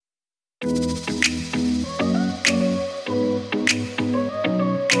Hey,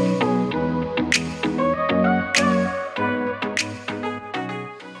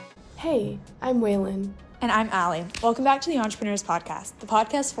 I'm Waylon. And I'm Allie. Welcome back to the Entrepreneurs Podcast, the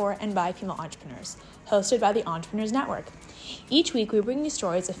podcast for and by female entrepreneurs, hosted by the Entrepreneurs Network. Each week, we bring you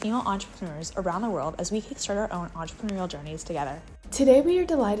stories of female entrepreneurs around the world as we kickstart our own entrepreneurial journeys together. Today, we are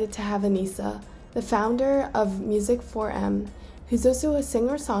delighted to have Aneesa, the founder of Music 4M, who's also a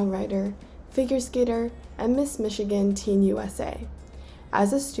singer-songwriter, figure skater, and Miss Michigan Teen USA.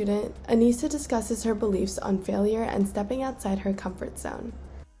 As a student, Aneesa discusses her beliefs on failure and stepping outside her comfort zone.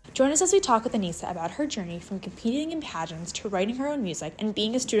 Join us as we talk with Aneesa about her journey from competing in pageants to writing her own music and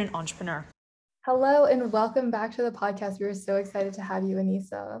being a student entrepreneur. Hello, and welcome back to the podcast. We are so excited to have you,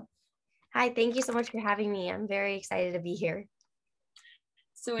 Aneesa. Hi, thank you so much for having me. I'm very excited to be here.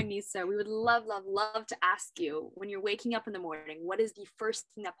 So Aneesa, we would love to ask you, when you're waking up in the morning, what is the first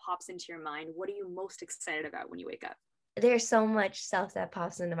thing that pops into your mind? What are you most excited about when you wake up? There's so much stuff that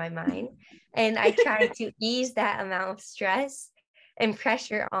pops into my mind, and I try to ease that amount of stress and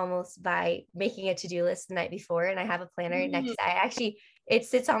pressure almost by making a to-do list the night before. And I have a planner next. It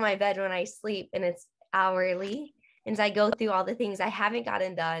sits on my bed when I sleep, and it's hourly. And so I go through all the things I haven't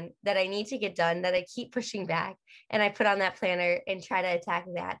gotten done that I need to get done that I keep pushing back. And I put on that planner and try to attack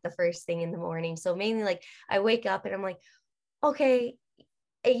that the first thing in the morning. So mainly like I wake up and I'm like, okay,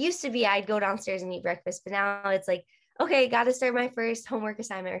 it used to be I'd go downstairs and eat breakfast, but now it's like, okay, got to start my first homework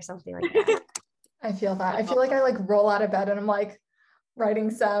assignment or something like that. I feel that. I feel like I roll out of bed and I'm like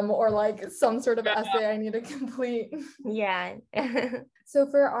writing some sort of essay I need to complete. Yeah. So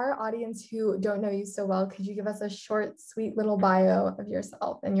for our audience who don't know you so well, could you give us a short, sweet little bio of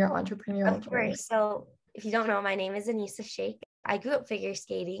yourself and your entrepreneurial journey? So if you don't know, my name is Aneesa Sheikh. I grew up figure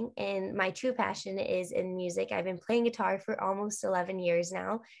skating, and my true passion is in music. I've been playing guitar for almost 11 years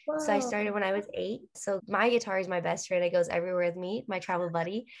now. Wow. So I started when I was 8. So my guitar is my best friend. It goes everywhere with me, my travel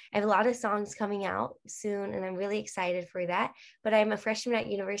buddy. I have a lot of songs coming out soon, and I'm really excited for that. But I'm a freshman at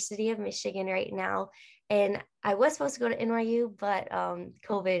University of Michigan right now. And I was supposed to go to NYU, but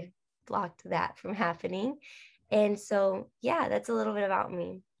COVID blocked that from happening. And so, yeah, that's a little bit about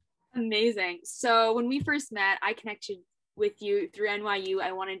me. Amazing. So when we first met, I connected with you through NYU.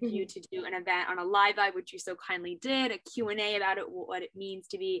 I wanted you to do an event on a live vibe, which you so kindly did, a Q&A about it, what it means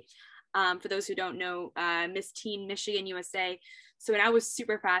to be, for those who don't know, Miss Teen Michigan USA. So, and I was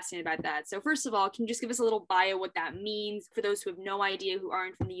super fascinated about that. So first of all, can you just give us a little bio, what that means for those who have no idea, who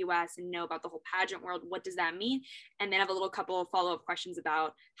aren't from the US and know about the whole pageant world? What does that mean? And then I have a couple of follow-up questions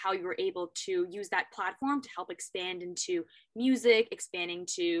about how you were able to use that platform to help expand into music, expanding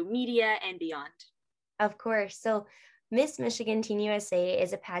to media and beyond. Of course. So Miss Michigan Teen USA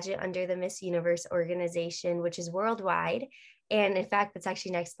is a pageant under the Miss Universe organization, which is worldwide. And in fact, that's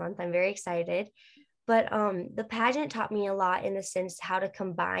actually next month. I'm very excited. But the pageant taught me a lot in the sense how to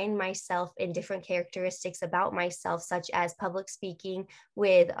combine myself in different characteristics about myself, such as public speaking,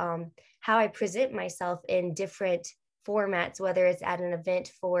 with how I present myself in different formats, whether it's at an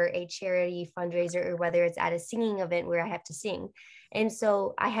event for a charity fundraiser or whether it's at a singing event where I have to sing. And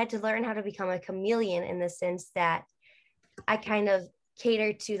so I had to learn how to become a chameleon in the sense that I kind of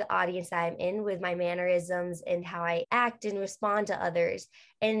cater to the audience that I'm in with my mannerisms and how I act and respond to others.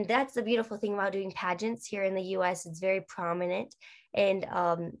 And that's the beautiful thing about doing pageants here in the US. It's very prominent. And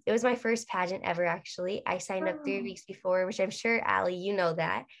it was my first pageant ever, actually. I signed up 3 weeks before, which I'm sure, Allie, you know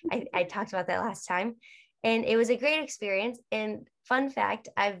that. I talked about that last time. And it was a great experience. And fun fact,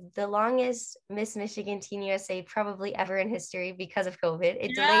 I've the longest Miss Michigan Teen USA probably ever in history because of COVID.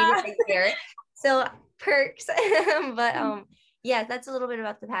 It delayed it a year. So perks. But yeah, that's a little bit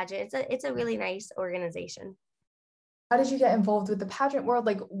about the pageant. It's a really nice organization. How did you get involved with the pageant world?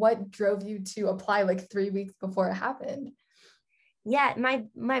 What drove you to apply 3 weeks before it happened? Yeah,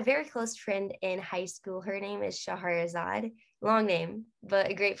 my very close friend in high school, her name is Shahrazad. Long name,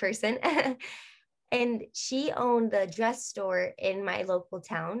 but a great person. And she owned the dress store in my local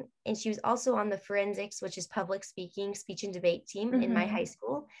town. And she was also on the forensics, which is public speaking, speech and debate team in my high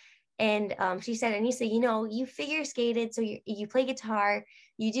school. And she said, Aneesa, you figure skated, so you play guitar,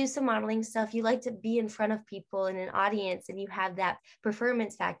 you do some modeling stuff, you like to be in front of people in an audience, and you have that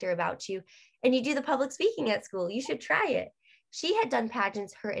performance factor about you, and you do the public speaking at school. You should try it. She had done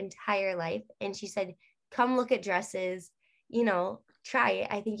pageants her entire life, and she said, come look at dresses, try it.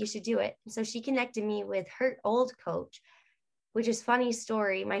 I think you should do it. So she connected me with her old coach, which is funny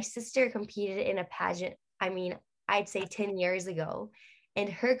story. My sister competed in a pageant, I'd say 10 years ago. And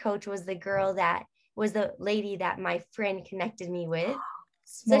her coach was the girl that was the lady that my friend connected me with.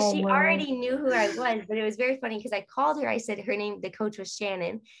 So Small she world. already knew who I was, but it was very funny because I called her. I said her name, the coach was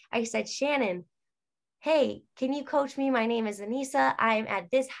Shannon. I said, Shannon, hey, can you coach me? My name is Aneesa. I'm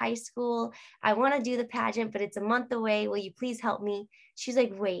at this high school. I want to do the pageant, but it's a month away. Will you please help me? She's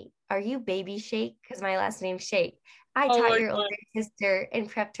like, wait, are you Baby Shake? Because my last name's Shake. I Oh taught my your God. older sister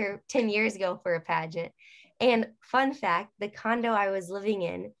and prepped her 10 years ago for a pageant. And fun fact, the condo I was living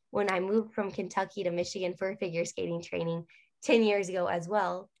in when I moved from Kentucky to Michigan for figure skating training 10 years ago as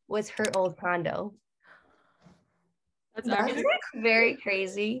well was her old condo. That's That's actually Very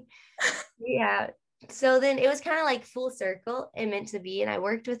crazy. Yeah. So then it was kind of like full circle and meant to be. And I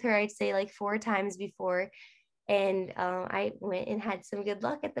worked with her, I'd say like 4 times before. And I went and had some good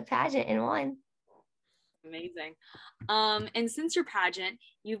luck at the pageant and won. amazing. And since your pageant,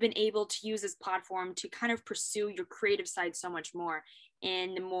 you've been able to use this platform to kind of pursue your creative side so much more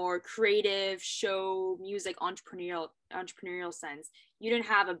in the more creative show music entrepreneurial sense. You didn't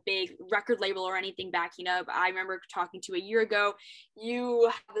have a big record label or anything backing up. I remember talking to you a year ago. You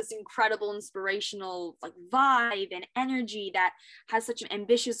have this incredible inspirational like vibe and energy that has such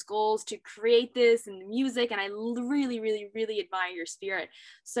ambitious goals to create this and music, and I really admire your spirit.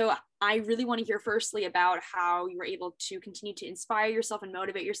 So I really want to hear firstly about how you were able to continue to inspire yourself and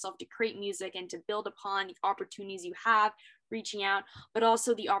motivate yourself to create music and to build upon the opportunities you have reaching out, but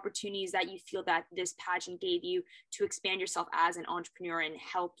also the opportunities that you feel that this pageant gave you to expand yourself as an entrepreneur and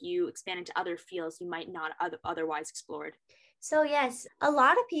help you expand into other fields you might not otherwise explored. So yes, a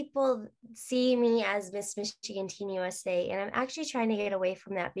lot of people see me as Miss Michigan Teen USA, and I'm actually trying to get away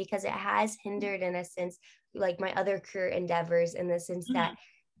from that because it has hindered in a sense, like my other career endeavors in the sense that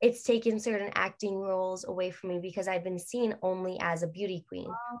it's taken certain acting roles away from me because I've been seen only as a beauty queen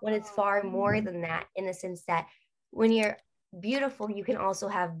when it's far more than that in the sense that when you're beautiful, you can also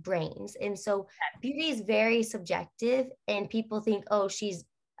have brains. And so beauty is very subjective and people think, oh, she's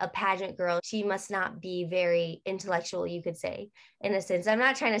a pageant girl. She must not be very intellectual, you could say, in a sense. I'm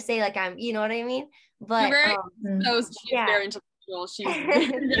not trying to say like I'm, you know what I mean? But she's very intellectual. She's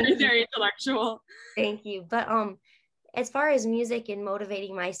very intellectual. Thank you. But as far as music and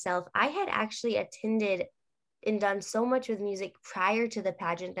motivating myself, I had actually attended and done so much with music prior to the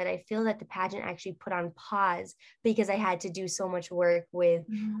pageant that I feel that the pageant actually put on pause because I had to do so much work with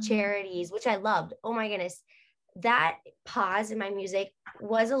charities, which I loved. Oh my goodness. That pause in my music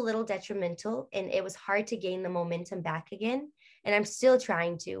was a little detrimental and it was hard to gain the momentum back again. And I'm still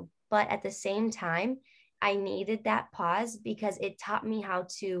trying to, but at the same time, I needed that pause because it taught me how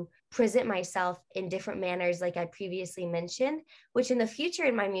to present myself in different manners, like I previously mentioned, which in the future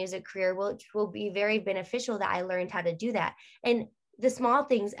in my music career will be very beneficial that I learned how to do that. And the small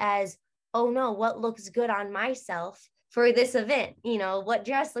things as, oh no, what looks good on myself for this event, you know, what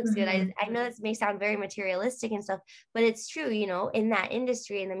dress looks good. I know this may sound very materialistic and stuff, but it's true, you know, in that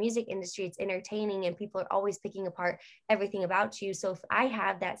industry, in the music industry, it's entertaining and people are always picking apart everything about you. So if I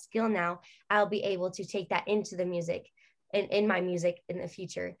have that skill now, I'll be able to take that into the music and in my music in the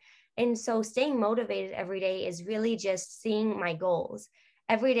future. And so staying motivated every day is really just seeing my goals.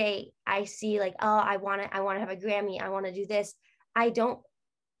 Every day I see like, oh, I want to have a Grammy. I want to do this. I don't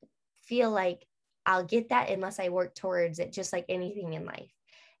feel like I'll get that unless I work towards it, just like anything in life.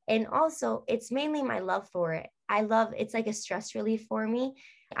 And also, it's mainly my love for it. It's like a stress relief for me.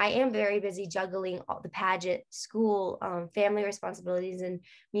 I am very busy juggling all the pageant, school, family responsibilities, and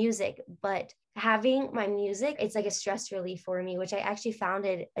music. But having my music, it's like a stress relief for me, which I actually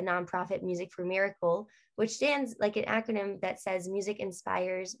founded a nonprofit, Music for Miracle, which stands like an acronym that says music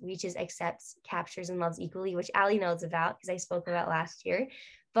inspires, reaches, accepts, captures, and loves equally, which Ali knows about because I spoke about last year.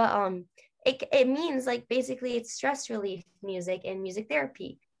 But it means like basically it's stress relief music and music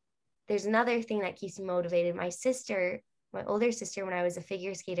therapy. There's another thing that keeps me motivated. My older sister, when I was a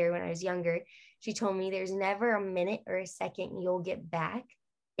figure skater, when I was younger, she told me there's never a minute or a second you'll get back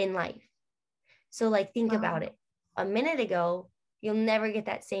in life. So like, think about it. A minute ago, you'll never get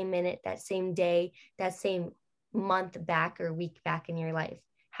that same minute, that same day, that same month back or week back in your life.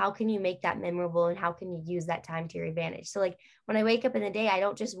 How can you make that memorable and how can you use that time to your advantage? So like when I wake up in the day, I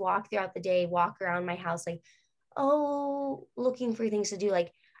don't just walk throughout the day, walk around my house like, oh, looking for things to do.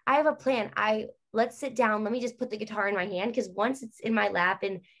 Like I have a plan. Let's sit down. Let me just put the guitar in my hand because once it's in my lap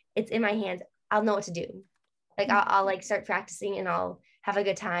and it's in my hands, I'll know what to do. Like I'll like start practicing and I'll have a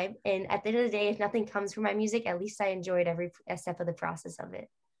good time. And at the end of the day, if nothing comes from my music, at least I enjoyed every step of the process of it.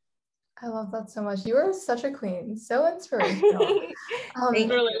 I love that so much. You are such a queen. So inspirational.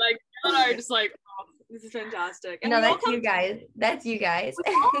 Really, like, you and I are just like, oh, this is fantastic. And no, that's you guys. That's you guys.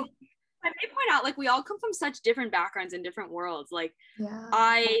 I may point out, like, we all come from such different backgrounds and different worlds. Like,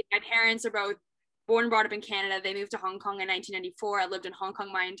 my parents are both born and brought up in Canada. They moved to Hong Kong in 1994. I lived in Hong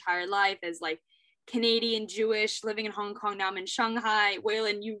Kong my entire life as like Canadian Jewish living in Hong Kong. Now I'm in Shanghai.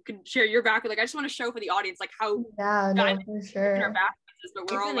 Waylon, you can share your background. Like, I just want to show for the audience like how No, for sure. our backgrounds is,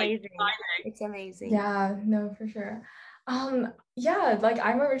 but we're It's all amazing. like It's amazing. Yeah, no, for sure. Yeah, like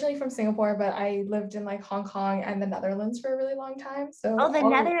I'm originally from Singapore, but I lived in like Hong Kong and the Netherlands for a really long time. So Oh, the all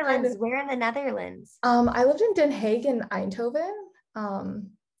Netherlands. kind of, Where in the Netherlands? I lived in Den Haag and Eindhoven,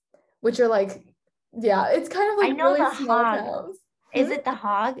 which are like, yeah, it's kind of I like know really the small Hague. towns. Is it the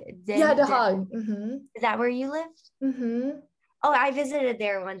Hague? Yeah, Den Haag. Is that where you lived? Mm-hmm. Oh, I visited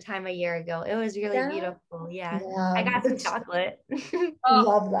there one time a year ago. It was really Yeah. beautiful. Yeah. Yeah, I got some chocolate.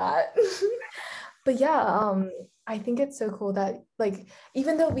 love that. But yeah, I think it's so cool that like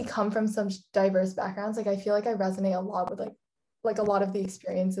even though we come from some diverse backgrounds, like I feel like I resonate a lot with like a lot of the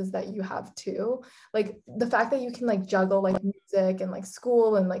experiences that you have too. Like the fact that you can like juggle like music and like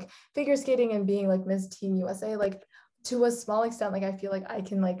school and like figure skating and being like Miss Teen USA, like to a small extent, like I feel like I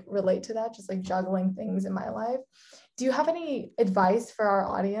can like relate to that, just like juggling things in my life. Do you have any advice for our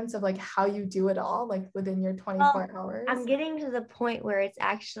audience of like how you do it all, like within your 24 hours? I'm getting to the point where it's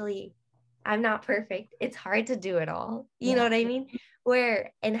actually, I'm not perfect. It's hard to do it all. You know what I mean?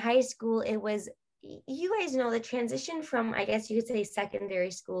 Where in high school, it was, you guys know the transition from, I guess you could say, secondary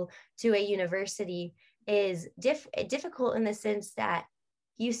school to a university is difficult in the sense that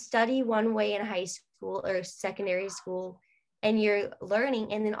you study one way in high school or secondary school and you're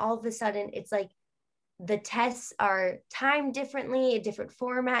learning. And then all of a sudden, it's like the tests are timed differently, a different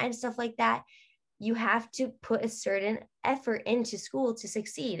format and stuff like that. You have to put a certain effort into school to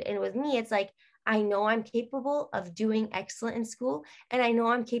succeed. And with me, it's like, I know I'm capable of doing excellent in school, and I know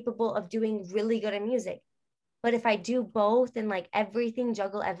I'm capable of doing really good in music. But if I do both and like everything,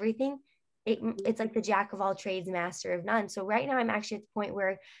 juggle everything, it's like the jack of all trades, master of none. So right now I'm actually at the point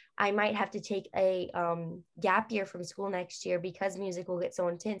where I might have to take a gap year from school next year because music will get so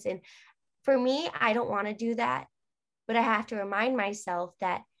intense. And for me, I don't want to do that, but I have to remind myself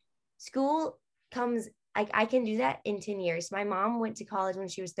that school comes, I can do that in 10 years. My mom went to college when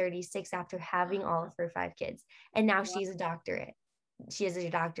she was 36 after having all of her 5 kids. And now she's a doctorate. She has a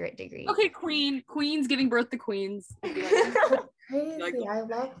doctorate degree. Okay, queens giving birth to queens. Crazy. I love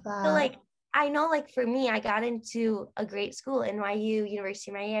that. So like, I know like for me, I got into a great school, NYU,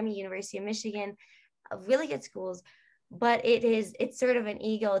 University of Miami, University of Michigan, really good schools. But it's sort of an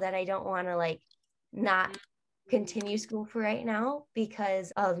ego that I don't want to like not continue school for right now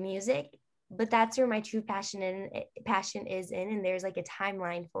because of music. But that's where my true passion is in, and there's like a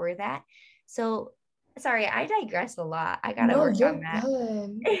timeline for that. So sorry, I digress a lot. I gotta work on that.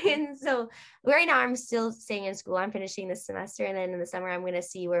 And so right now I'm still staying in school. I'm finishing this semester, and then in the summer I'm going to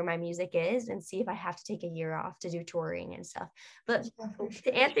see where my music is and see if I have to take a year off to do touring and stuff. But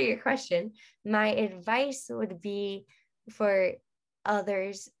to answer your question, my advice would be for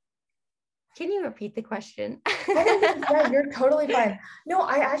others. Can you repeat the question? Yeah, you're totally fine. No,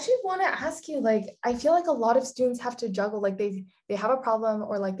 I actually want to ask you, like, I feel like a lot of students have to juggle, like they have a problem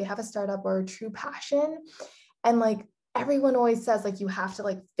or like they have a startup or a true passion. And like everyone always says, like, you have to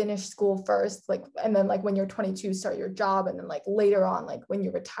like finish school first, like, and then like when you're 22, start your job. And then like later on, like when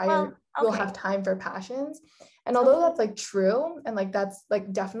you're retired, you'll have time for passions. And although that's like true, and like that's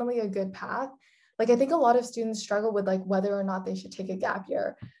like definitely a good path, like I think a lot of students struggle with like whether or not they should take a gap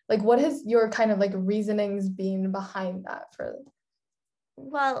year. Like what has your kind of like reasonings been behind that for?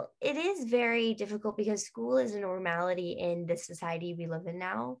 Well, it is very difficult because school is a normality in the society we live in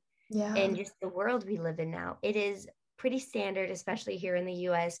now. Yeah. And just the world we live in now. It is pretty standard, especially here in the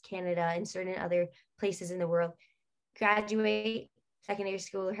US, Canada, and certain other places in the world. Graduate secondary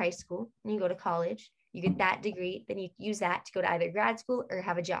school or high school, and you go to college, you get that degree, then you use that to go to either grad school or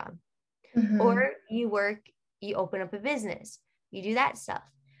have a job. Or you work, you open up a business, you do that stuff,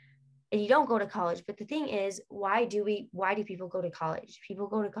 and you don't go to college. But the thing is, why do people go to college? People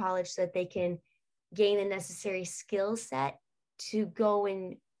go to college so that they can gain the necessary skill set to go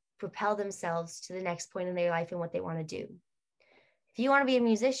and propel themselves to the next point in their life and what they want to do. If you want to be a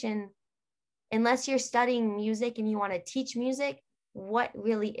musician, unless you're studying music and you want to teach music, what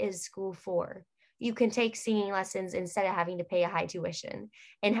really is school for? You can take singing lessons instead of having to pay a high tuition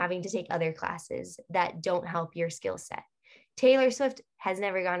and having to take other classes that don't help your skill set. Taylor Swift has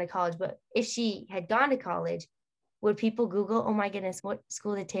never gone to college, but if she had gone to college, would people Google, oh my goodness, what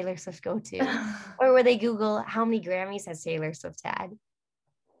school did Taylor Swift go to? Or would they Google, how many Grammys has Taylor Swift had?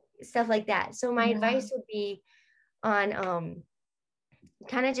 Stuff like that. So my advice would be on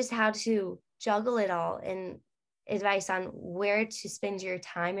kind of just how to juggle it all, and advice on where to spend your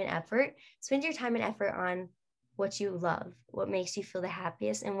time and effort. Spend your time and effort on what you love, what makes you feel the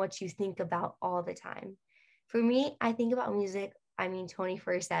happiest, and what you think about all the time. For me, I think about music,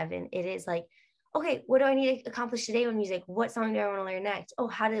 24/7. It is like, okay, what do I need to accomplish today with music? What song do I want to learn next?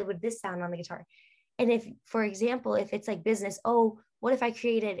 Oh, would this sound on the guitar? And if, for example, if it's like business, oh, what if I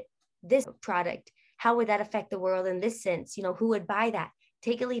created this product? How would that affect the world in this sense? Who would buy that?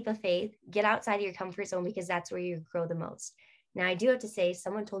 Take a leap of faith, get outside of your comfort zone, because that's where you grow the most. Now, I do have to say,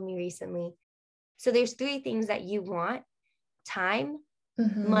 someone told me recently, so there's 3 things that you want: time,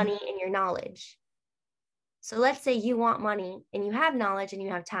 money, and your knowledge. So let's say you want money and you have knowledge and you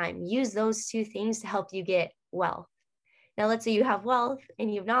have time. Use those 2 things to help you get wealth. Now, let's say you have wealth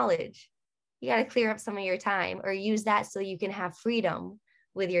and you have knowledge. You got to clear up some of your time, or use that so you can have freedom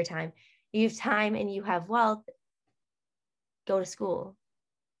with your time. You have time and you have wealth, go to school.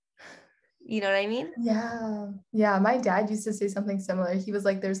 You know what I mean? Yeah. My dad used to say something similar. He was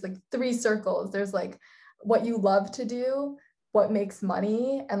like, there's like 3 circles. There's like what you love to do, what makes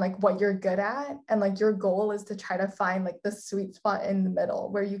money, and like what you're good at. And like your goal is to try to find like the sweet spot in the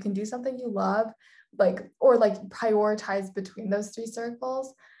middle where you can do something you love, or prioritize between those 3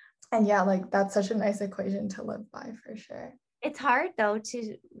 circles. And yeah, like that's such a nice equation to live by, for sure. It's hard though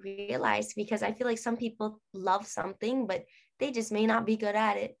to realize, because I feel like some people love something, but they just may not be good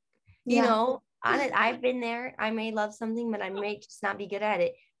at it. I've been there. I may love something, but I may just not be good at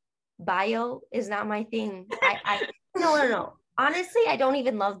it. Bio is not my thing. No. Honestly, I don't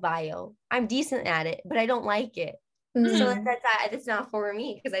even love bio. I'm decent at it, but I don't like it. So that's not for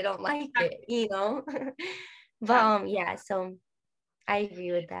me, because I don't like it, But yeah, so I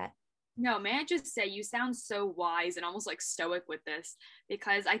agree with that. No, may I just say, you sound so wise and almost like stoic with this,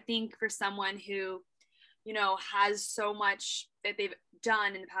 because I think for someone who, has so much that they've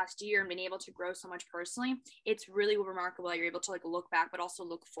done in the past year and been able to grow so much personally, it's really remarkable that you're able to like look back, but also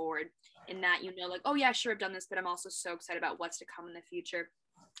look forward, in that, like, oh yeah, sure, I've done this, but I'm also so excited about what's to come in the future.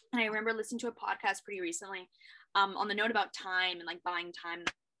 And I remember listening to a podcast pretty recently, on the note about time and like buying time,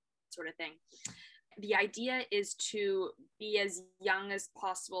 sort of thing. The idea is to be as young as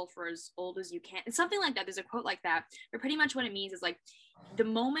possible for as old as you can. It's something like that. There's a quote like that, but pretty much what it means is like, the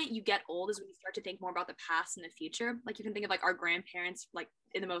moment you get old is when you start to think more about the past and the future. Like, you can think of like our grandparents, like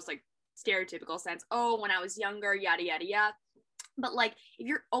in the most like stereotypical sense. Oh, when I was younger, yada, yada, yada. But like, if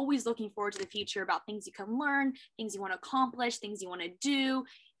you're always looking forward to the future about things you can learn, things you want to accomplish, things you want to do,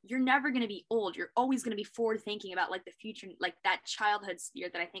 you're never going to be old. You're always going to be forward thinking about like the future, like that childhood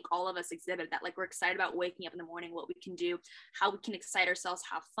spirit that I think all of us exhibit, that like we're excited about waking up in the morning, what we can do, how we can excite ourselves,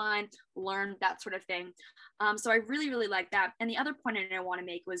 have fun, learn, that sort of thing. So I really, really like that. And the other point I want to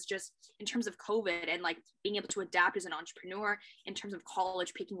make was just in terms of COVID and like being able to adapt as an entrepreneur, in terms of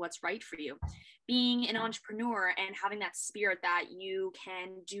college, picking what's right for you. Being an entrepreneur and having that spirit that you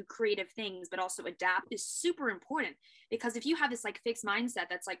can do creative things, but also adapt, is super important. Because if you have this like fixed mindset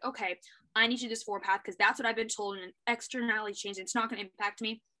that's like, okay, I need to do this forward path because that's what I've been told, and externality change, it's not going to impact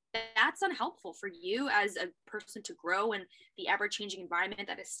me, that's unhelpful for you as a person to grow in the ever-changing environment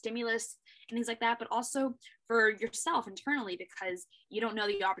that is stimulus and things like that, but also for yourself internally, because you don't know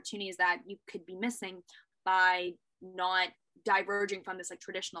the opportunities that you could be missing by not diverging from this like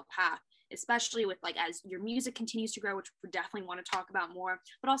traditional path, especially with like as your music continues to grow, which we definitely want to talk about more,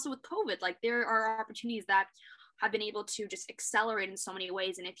 but also with COVID, like there are opportunities that have been able to just accelerate in so many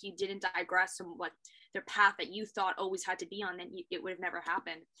ways. And if you didn't digress from what their path that you thought always had to be on, then it would have never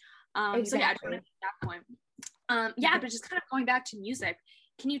happened. Exactly. So yeah, I just want to make that point. Yeah, but just kind of going back to music,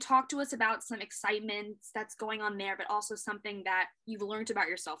 can you talk to us about some excitement that's going on there, but also something that you've learned about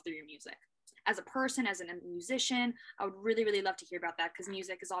yourself through your music? As a person, as a musician, I would really, really love to hear about that, because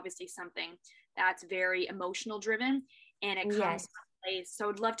music is obviously something that's very emotional driven, and it comes from a place. So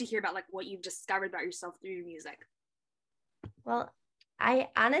I'd love to hear about like what you've discovered about yourself through your music. Well, I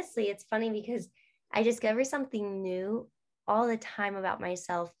honestly, it's funny because I discover something new all the time about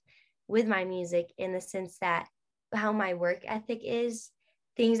myself with my music, in the sense that how my work ethic is,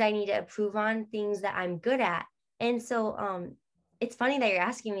 things I need to improve on, things that I'm good at. And so it's funny that you're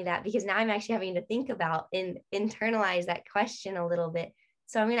asking me that, because now I'm actually having to think about and internalize that question a little bit.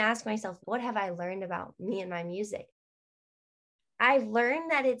 So I'm going to ask myself, what have I learned about me and my music? I've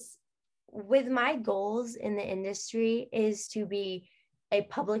learned that it's, with my goals in the industry, is to be a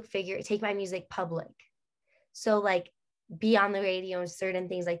public figure, take my music public. So like be on the radio and certain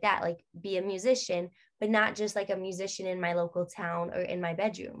things like that, like be a musician, but not just like a musician in my local town or in my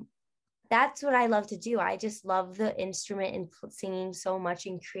bedroom. That's what I love to do. I just love the instrument and singing so much,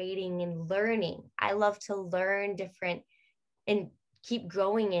 and creating and learning. I love to learn different and keep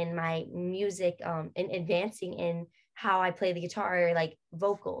growing in my music, and advancing in how I play the guitar, or like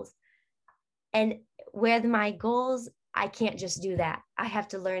vocals. And with my goals, I can't just do that. I have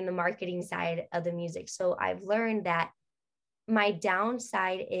to learn the marketing side of the music. So I've learned that my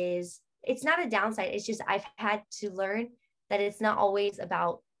downside is, it's not a downside. It's just I've had to learn that it's not always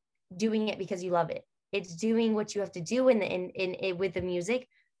about doing it because you love it. It's doing what you have to do in with the music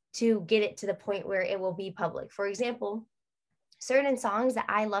to get it to the point where it will be public. For example, certain songs that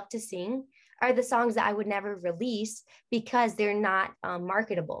I love to sing are the songs that I would never release because they're not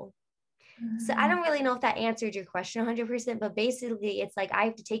marketable. So I don't really know if that answered your question 100%, but basically it's like I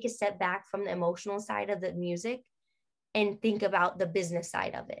have to take a step back from the emotional side of the music and think about the business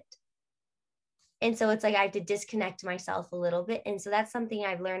side of it. And so it's like I have to disconnect myself a little bit. And so that's something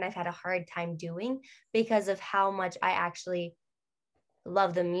I've learned I've had a hard time doing because of how much I actually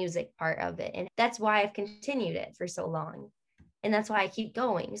love the music part of it. And that's why I've continued it for so long. And that's why I keep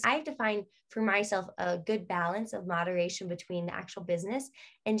going. So I have to find for myself a good balance of moderation between the actual business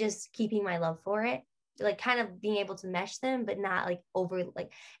and just keeping my love for it, like kind of being able to mesh them, but not like over,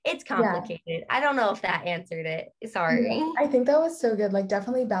 like it's complicated. Yeah. I don't know if that answered it. Sorry. Yeah, I think that was so good. Like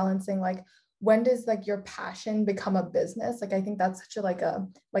definitely balancing, like when does like your passion become a business? Like I think that's such a like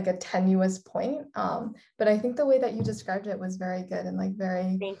a tenuous point. But I think the way that you described it was very good and like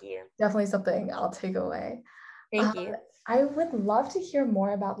very, thank you. Definitely something I'll take away. Thank you. I would love to hear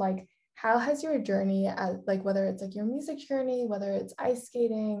more about like how has your journey as like whether it's like your music journey, whether it's ice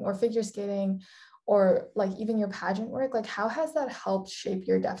skating or figure skating, or like even your pageant work, like how has that helped shape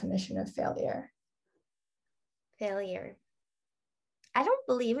your definition of failure? Failure. I don't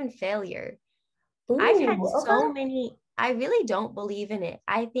believe in failure. Ooh, I've had okay. so many, I really don't believe in it.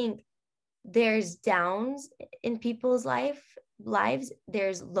 I think there's downs in people's lives,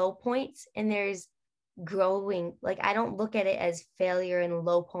 there's low points, and there's growing. Like I don't look at it as failure and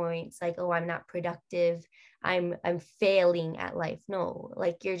low points, like, oh, I'm not productive, I'm failing at life. No,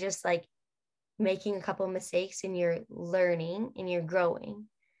 like you're just like making a couple mistakes and you're learning and you're growing.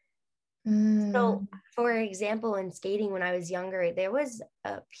 So for example, in skating when I was younger, there was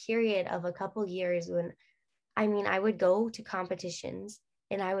a period of a couple years when I would go to competitions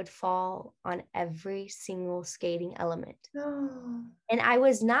and I would fall on every single skating element. Oh. And I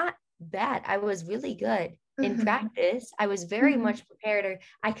was not bad. I was really good in practice. I was very much prepared, or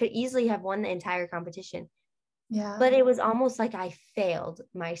I could easily have won the entire competition. Yeah. But it was almost like I failed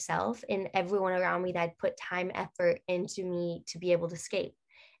myself and everyone around me that had put time, effort into me to be able to skate,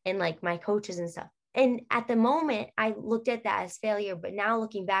 and like my coaches and stuff. And at the moment, I looked at that as failure. But now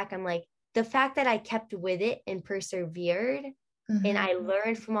looking back, I'm like, the fact that I kept with it and persevered, and I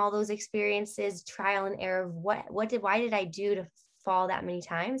learned from all those experiences, trial and error of why did I do to fall that many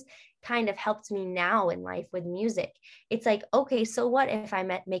times, kind of helped me now in life with music. It's like, okay, so what if I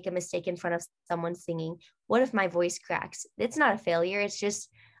make a mistake in front of someone singing? What if my voice cracks? It's not a failure. It's just,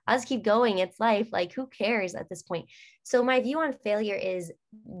 I'll just keep going. It's life. Like, who cares at this point? So my view on failure is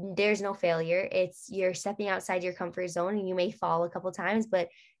there's no failure. It's you're stepping outside your comfort zone, and you may fall a couple times, but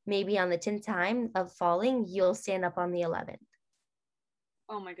maybe on the 10th time of falling, you'll stand up on the 11th.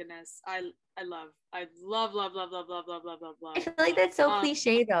 Oh my goodness. I love I feel like that's so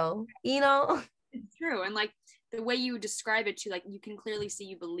cliche though, you know? It's true. And like the way you describe it too, like you can clearly see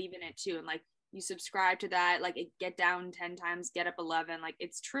you believe in it too. And like you subscribe to that, like get down 10 times, get up 11. Like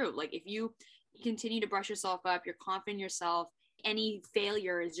it's true. Like if you continue to brush yourself up, you're confident in yourself, any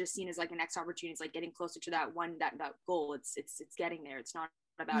failure is just seen as like a next opportunity. It's like getting closer to that goal. It's getting there. It's not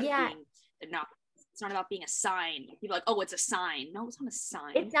about being not. It's not about being a sign. People are like, oh, it's a sign. No, it's not a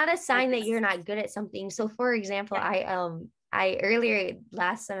sign. It's not a sign that you're not good at something. So for example, I earlier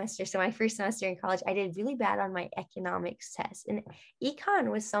last semester, so my first semester in college, I did really bad on my economics test. And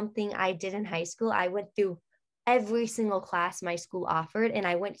econ was something I did in high school. I went through every single class my school offered, and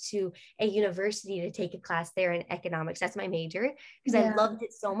I went to a university to take a class there in economics. That's my major, because I loved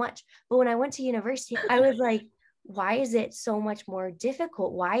it so much. But when I went to university, I was like, why is it so much more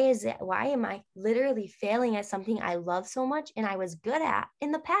difficult? Why am I literally failing at something I love so much and I was good at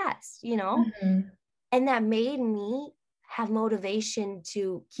in the past, you know? And that made me have motivation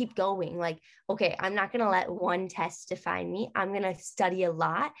to keep going. Like, okay, I'm not going to let one test define me. I'm going to study a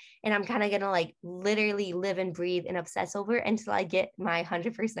lot, and I'm kind of going to like literally live and breathe and obsess over it until I get my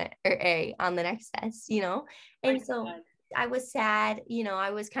 100% or A on the next test, you know? And so I was sad, you know,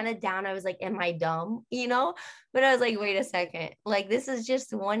 I was kind of down. I was like, am I dumb? You know, but I was like, wait a second, like, this is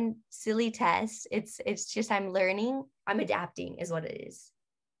just one silly test. It's just, I'm learning, I'm adapting is what it is.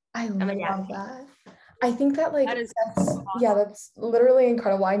 I'm love that. I think that like, that is awesome. That's literally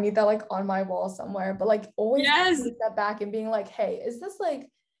incredible. I need that like on my wall somewhere, but like always taking a step back and being like, hey, is this like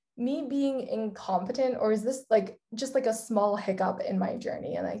me being incompetent, or is this like just like a small hiccup in my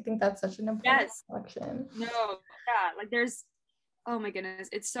journey? And I think that's such an important reflection. No, yeah, like there's, oh my goodness,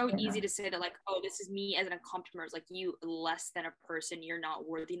 it's so Yeah. easy to say that, like, oh, this is me as an accomplishment, it's like you less than a person, you're not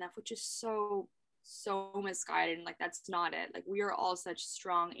worthy enough, which is so misguided. And like that's not it. Like we are all such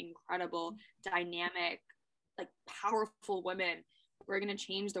strong, incredible, dynamic, like powerful women. We're going to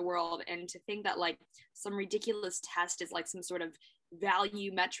change the world. And to think that like some ridiculous test is like some sort of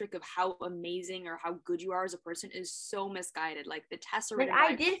value metric of how amazing or how good you are as a person is so misguided. Like the tests are Like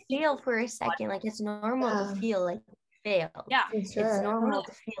I did fail for a second. Like it's normal to feel like you failed. Yeah, it's normal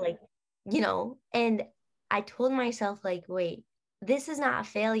to feel like, you know. And I told myself like, wait, this is not a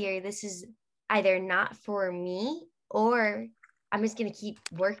failure. This is either not for me, or I'm just gonna keep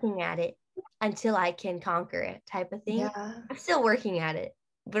working at it until I can conquer it, type of thing. Yeah. I'm still working at it,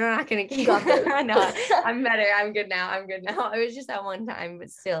 but I'm not gonna keep. No, I'm better. I'm good now. It was just that one time, but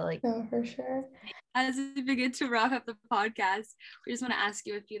still, like, no, for sure. As we begin to wrap up the podcast, we just want to ask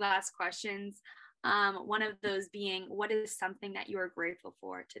you a few last questions. One of those being, what is something that you are grateful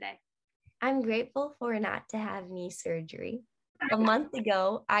for today? I'm grateful for not to have knee surgery. A month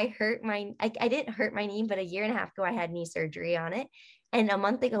ago, I didn't hurt my knee, but a year and a half ago, I had knee surgery on it. And a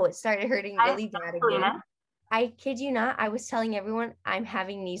month ago, it started hurting really bad again. I kid you not, I was telling everyone I'm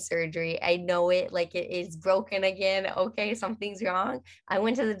having knee surgery. I know it, like it is broken again. Okay, something's wrong. I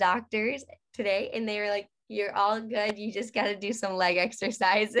went to the doctors today and they were like, you're all good. You just got to do some leg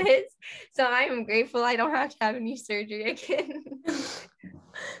exercises. So I'm grateful I don't have to have knee surgery again.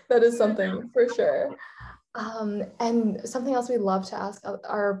 That is something for sure. And something else we love to ask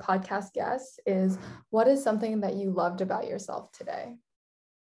our podcast guests is, what is something that you loved about yourself today?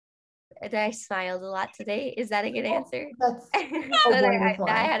 I smiled a lot today. Is that a good answer? That's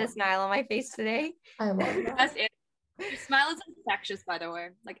I had a smile on my face today. I love that. That's it. Your smile is infectious, by the way.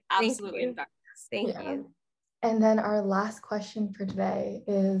 Like absolutely infectious. Thank you. And then our last question for today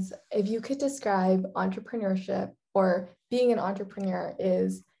is, if you could describe entrepreneurship or being an entrepreneur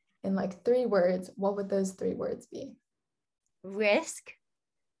is in like 3 words, what would those 3 words be? Risk,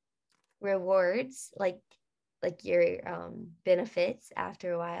 rewards, like your benefits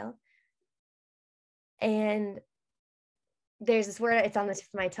after a while. And there's this word, it's on the tip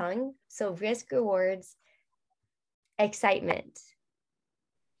of my tongue. So risk, rewards, excitement.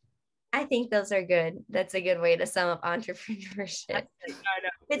 I think those are good. That's a good way to sum up entrepreneurship.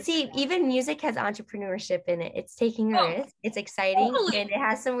 But see, even music has entrepreneurship in it. It's taking a risk. It's exciting, and it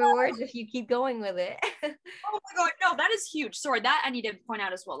has some rewards if you keep going with it. Oh my God, no, that is huge. Sorry, that I need to point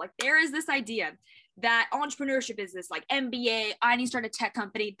out as well. Like there is this idea that entrepreneurship is this like MBA, I need to start a tech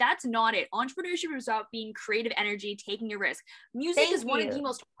company. That's not it. Entrepreneurship is about being creative energy, taking a risk. Music is one of the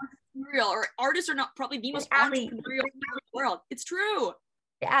most entrepreneurial, or artists are not probably the most entrepreneurial in the world. It's true.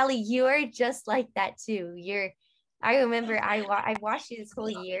 Allie, you are just like that too. I remember I watched you this whole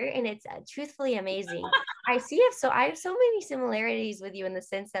year, and it's truthfully amazing. I have so many similarities with you in the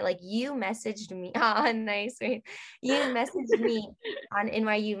sense that like you messaged me nice, right? You messaged me on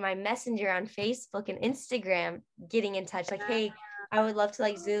NYU, my messenger on Facebook and Instagram, getting in touch like, hey, I would love to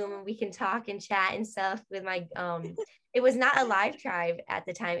like Zoom and we can talk and chat and stuff with my it was not a live tribe at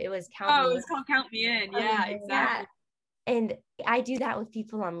the time. It was Count Me. It was called Count Me In. Yeah, exactly. Yeah. And I do that with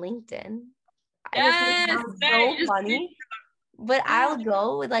people on LinkedIn. Yes, so funny. But I'll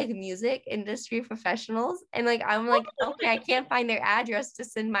go with like music industry professionals, and like I'm like, okay, I can't find their address to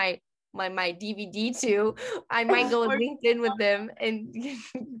send my DVD to. I might go with LinkedIn with them and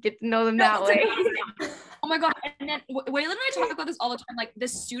get to know them that way. Oh my God. And then Waylon and I talk about this all the time, like the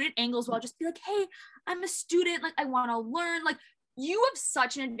student angle as well. Just be like, hey, I'm a student, like I want to learn. Like you have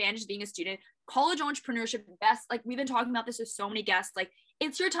such an advantage being a student. College entrepreneurship, best, like we've been talking about this with so many guests, like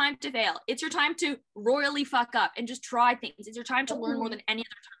it's your time to fail. It's your time to royally fuck up and just try things. It's your time to learn more than any other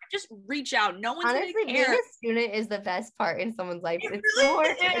time. Just reach out. No one's honestly gonna care. Being a student is the best part in someone's life. It's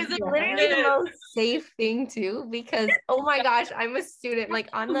literally the most safe thing too, because oh my gosh, I'm a student. Like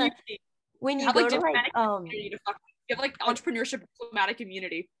on the when you go to like you have like entrepreneurship diplomatic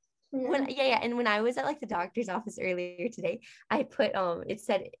immunity. And when I was at like the doctor's office earlier today, I put it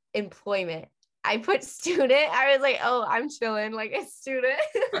said employment. I put student. I was like, oh, I'm chilling like a student.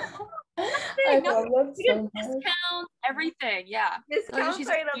 I love that so much. Discounts, everything. Yeah. Discounts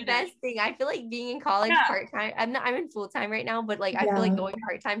are the best thing. I feel like being in college part-time. I'm in full-time right now, but like I feel like going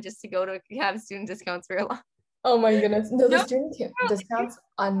part-time just to go to have student discounts for a lot. Oh my goodness. No, the student discounts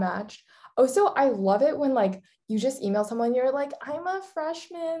unmatched. Oh, so I love it when like you just email someone, you're like, I'm a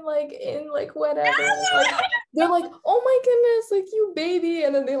freshman, like in like whatever. Like, they're like, oh my goodness, like you baby.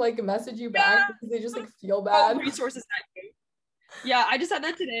 And then they like message you back because they just like feel bad. Resources that Yeah, I just had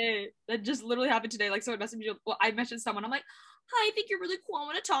that today. That just literally happened today. Like, someone messaged me. Well, I messaged someone. I'm like, "Hi, I think you're really cool. I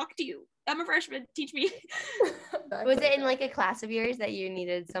want to talk to you. I'm a freshman. Teach me." Was it in like a class of yours that you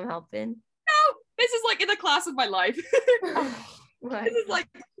needed some help in? No, this is like in the class of my life. What?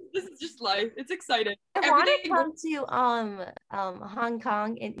 This is just life. It's exciting. I want to come to Hong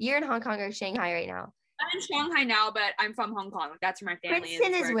Kong, and you're in Hong Kong or Shanghai right now. I'm in Shanghai now, but I'm from Hong Kong. That's where my family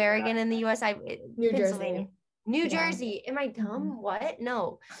Princeton is where I again in the U.S.? New Pennsylvania. Jersey. New Yeah. Jersey. Am I dumb? What?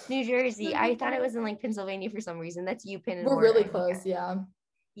 No, New Jersey. I thought it was in like Pennsylvania for some reason. That's UPenn. And We're really close. Yeah.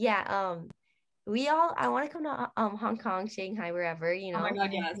 Yeah. I want to come to Hong Kong, Shanghai, wherever, you know. Oh my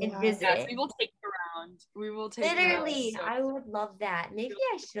God, yes. And Yeah. visit. Yes, we will take you around. We will take Literally, you around. I would love that. Maybe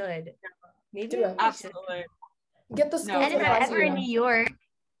I should. Maybe Do it. I should. Absolutely. Get the school And to if fly I'm to ever in you. New York,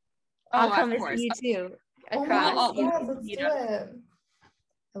 Oh, I'll come of visit course. you too. Oh my Across. God, you yeah, can let's meet do us. it.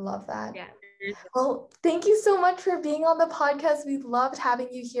 I love that. Yeah. Well, thank you so much for being on the podcast. We loved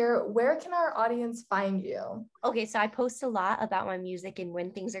having you here. Where can our audience find you? Okay, so I post a lot about my music and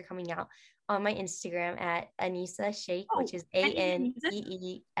when things are coming out on my Instagram at Aneesa Sheikh, which is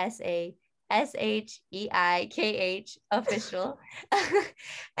ANEESASHEIKH official.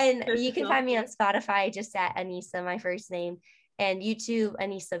 And you can find me on Spotify just at Aneesa, my first name, and YouTube,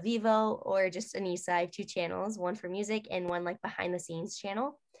 Aneesa Vivo, or just Aneesa. I have 2 channels, one for music and one like behind the scenes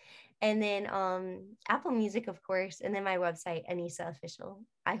channel. And then Apple Music, of course, and then my website, Aneesa Official.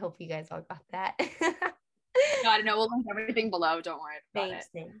 I hope you guys all got that. Got it. No, we'll link everything below. Don't worry about it.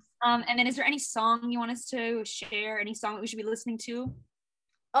 Thanks. And then is there any song you want us to share? Any song that we should be listening to?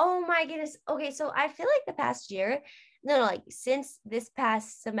 Oh my goodness. Okay, so I feel like the past year, like since this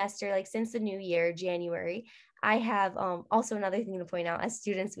past semester, like since the new year, January, I have also another thing to point out. As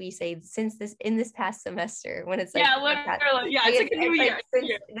students, we say in this past semester, when it's like literally, yeah, it's like a new year. Since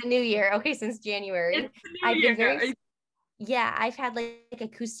the new year. Okay, since January, I've been I've had like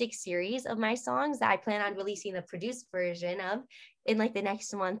acoustic series of my songs that I plan on releasing the produced version of in like the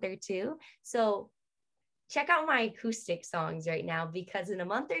next month or 2. So check out my acoustic songs right now, because in a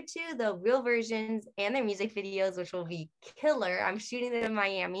month or 2, the real versions and their music videos, which will be killer. I'm shooting it in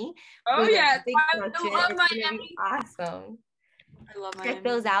Miami. Oh yeah, big I love it's Miami. gonna be awesome. I love Miami. Check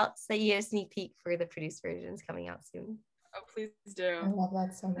those out so you get a sneak peek for the produced versions coming out soon. Oh, please do. I love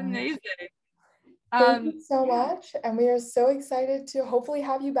that so much. Amazing. Thank you so much. And we are so excited to hopefully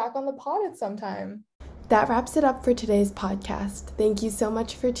have you back on the pod at some time. That wraps it up for today's podcast. Thank you so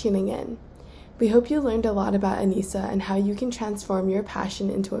much for tuning in. We hope you learned a lot about Aneesa and how you can transform your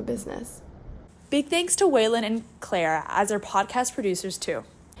passion into a business. Big thanks to Waylon and Claire as our podcast producers too.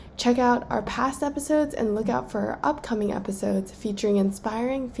 Check out our past episodes and look out for our upcoming episodes featuring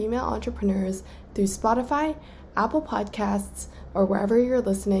inspiring female entrepreneurs through Spotify, Apple Podcasts, or wherever you're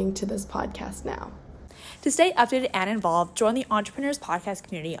listening to this podcast now. To stay updated and involved, join the Entrepreneurs Podcast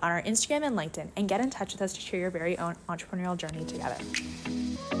community on our Instagram and LinkedIn and get in touch with us to share your very own entrepreneurial journey together.